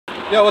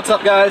Yo, what's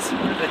up guys?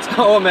 It's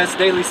OMS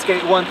Daily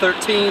Skate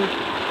 113.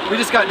 We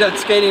just got done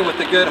skating with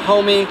the good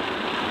homie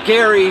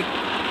Gary,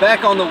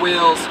 Back on the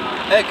Wheels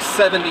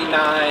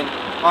X79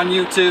 on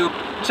YouTube.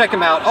 Check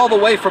him out all the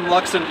way from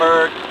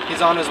Luxembourg.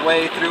 He's on his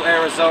way through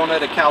Arizona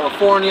to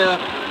California.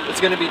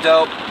 It's gonna be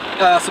dope.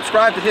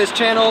 Subscribe to his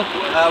channel.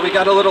 We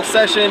got a little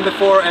session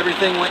before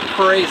everything went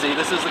crazy.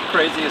 This is the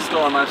craziest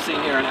storm I've seen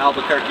here in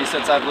Albuquerque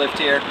since I've lived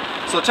here.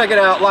 So check it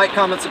out, like,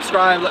 comment,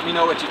 subscribe, let me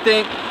know what you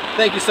think.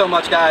 Thank you so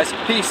much guys.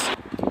 Peace.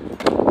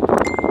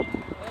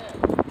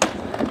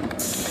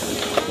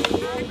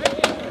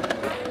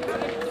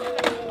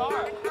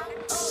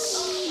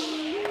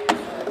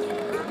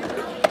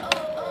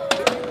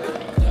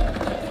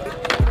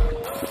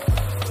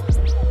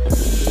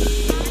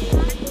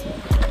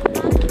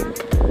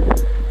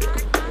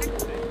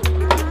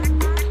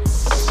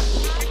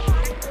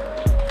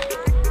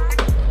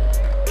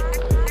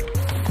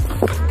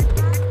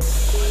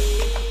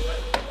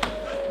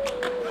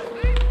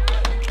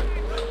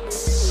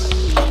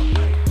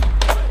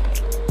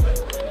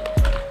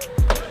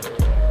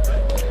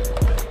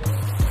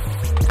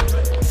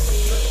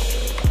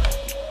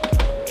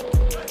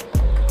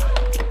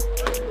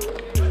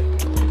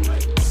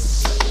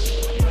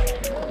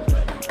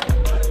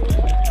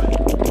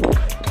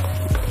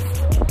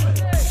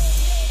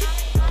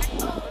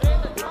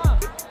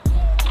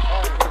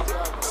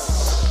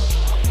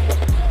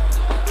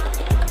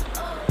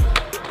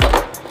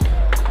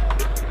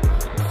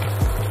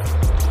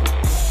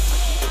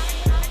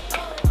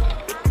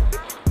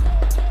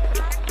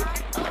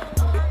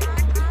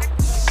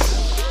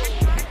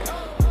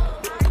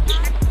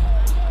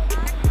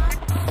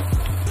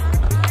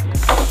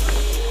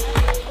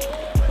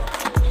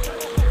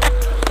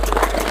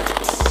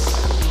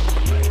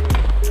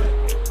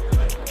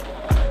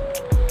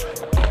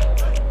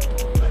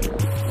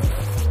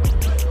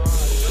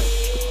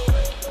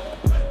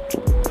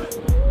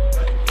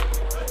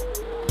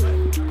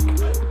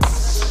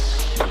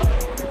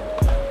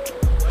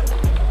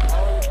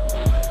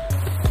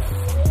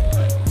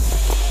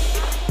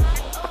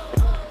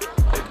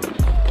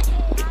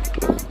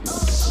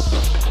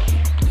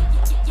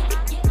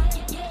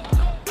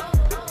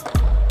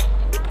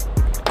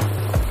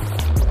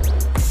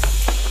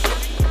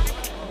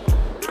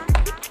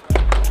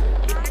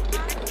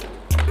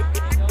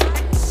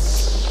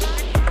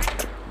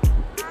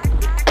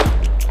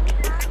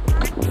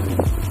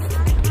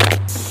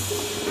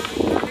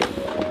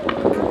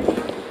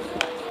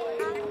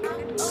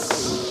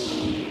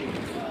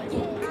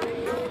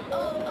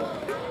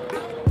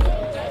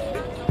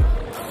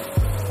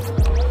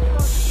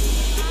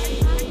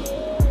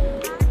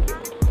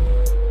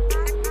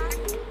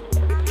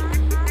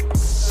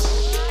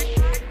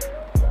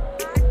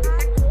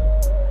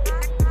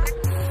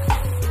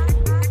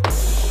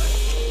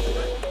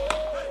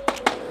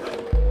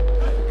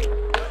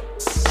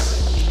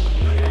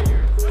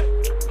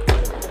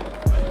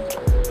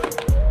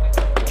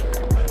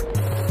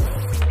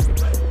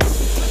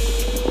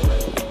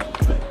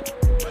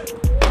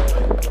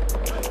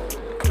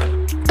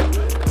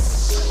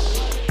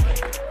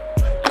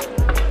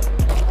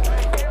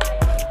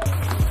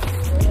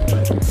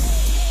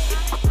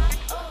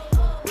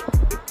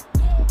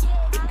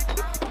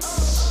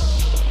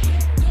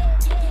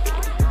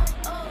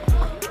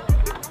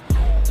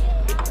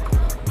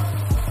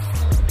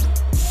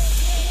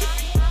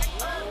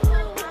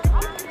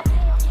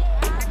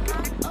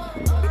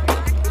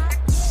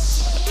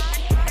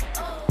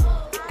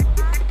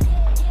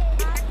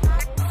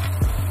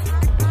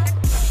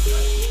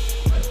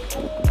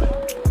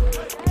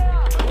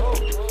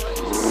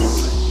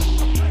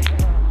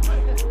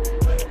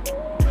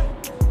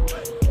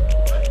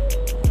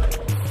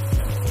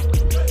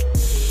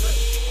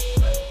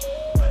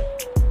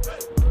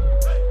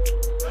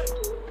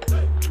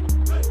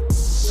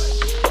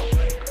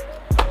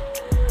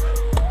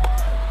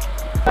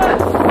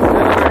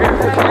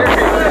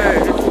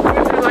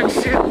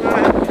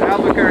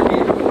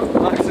 Albuquerque,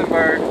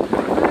 Luxembourg.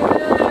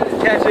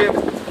 Catch him,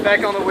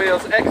 Back on the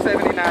Wheels,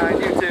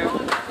 X79,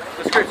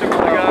 YouTube. Description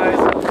below, guys.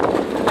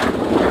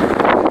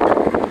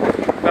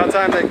 About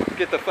time to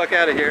get the fuck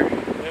out of here.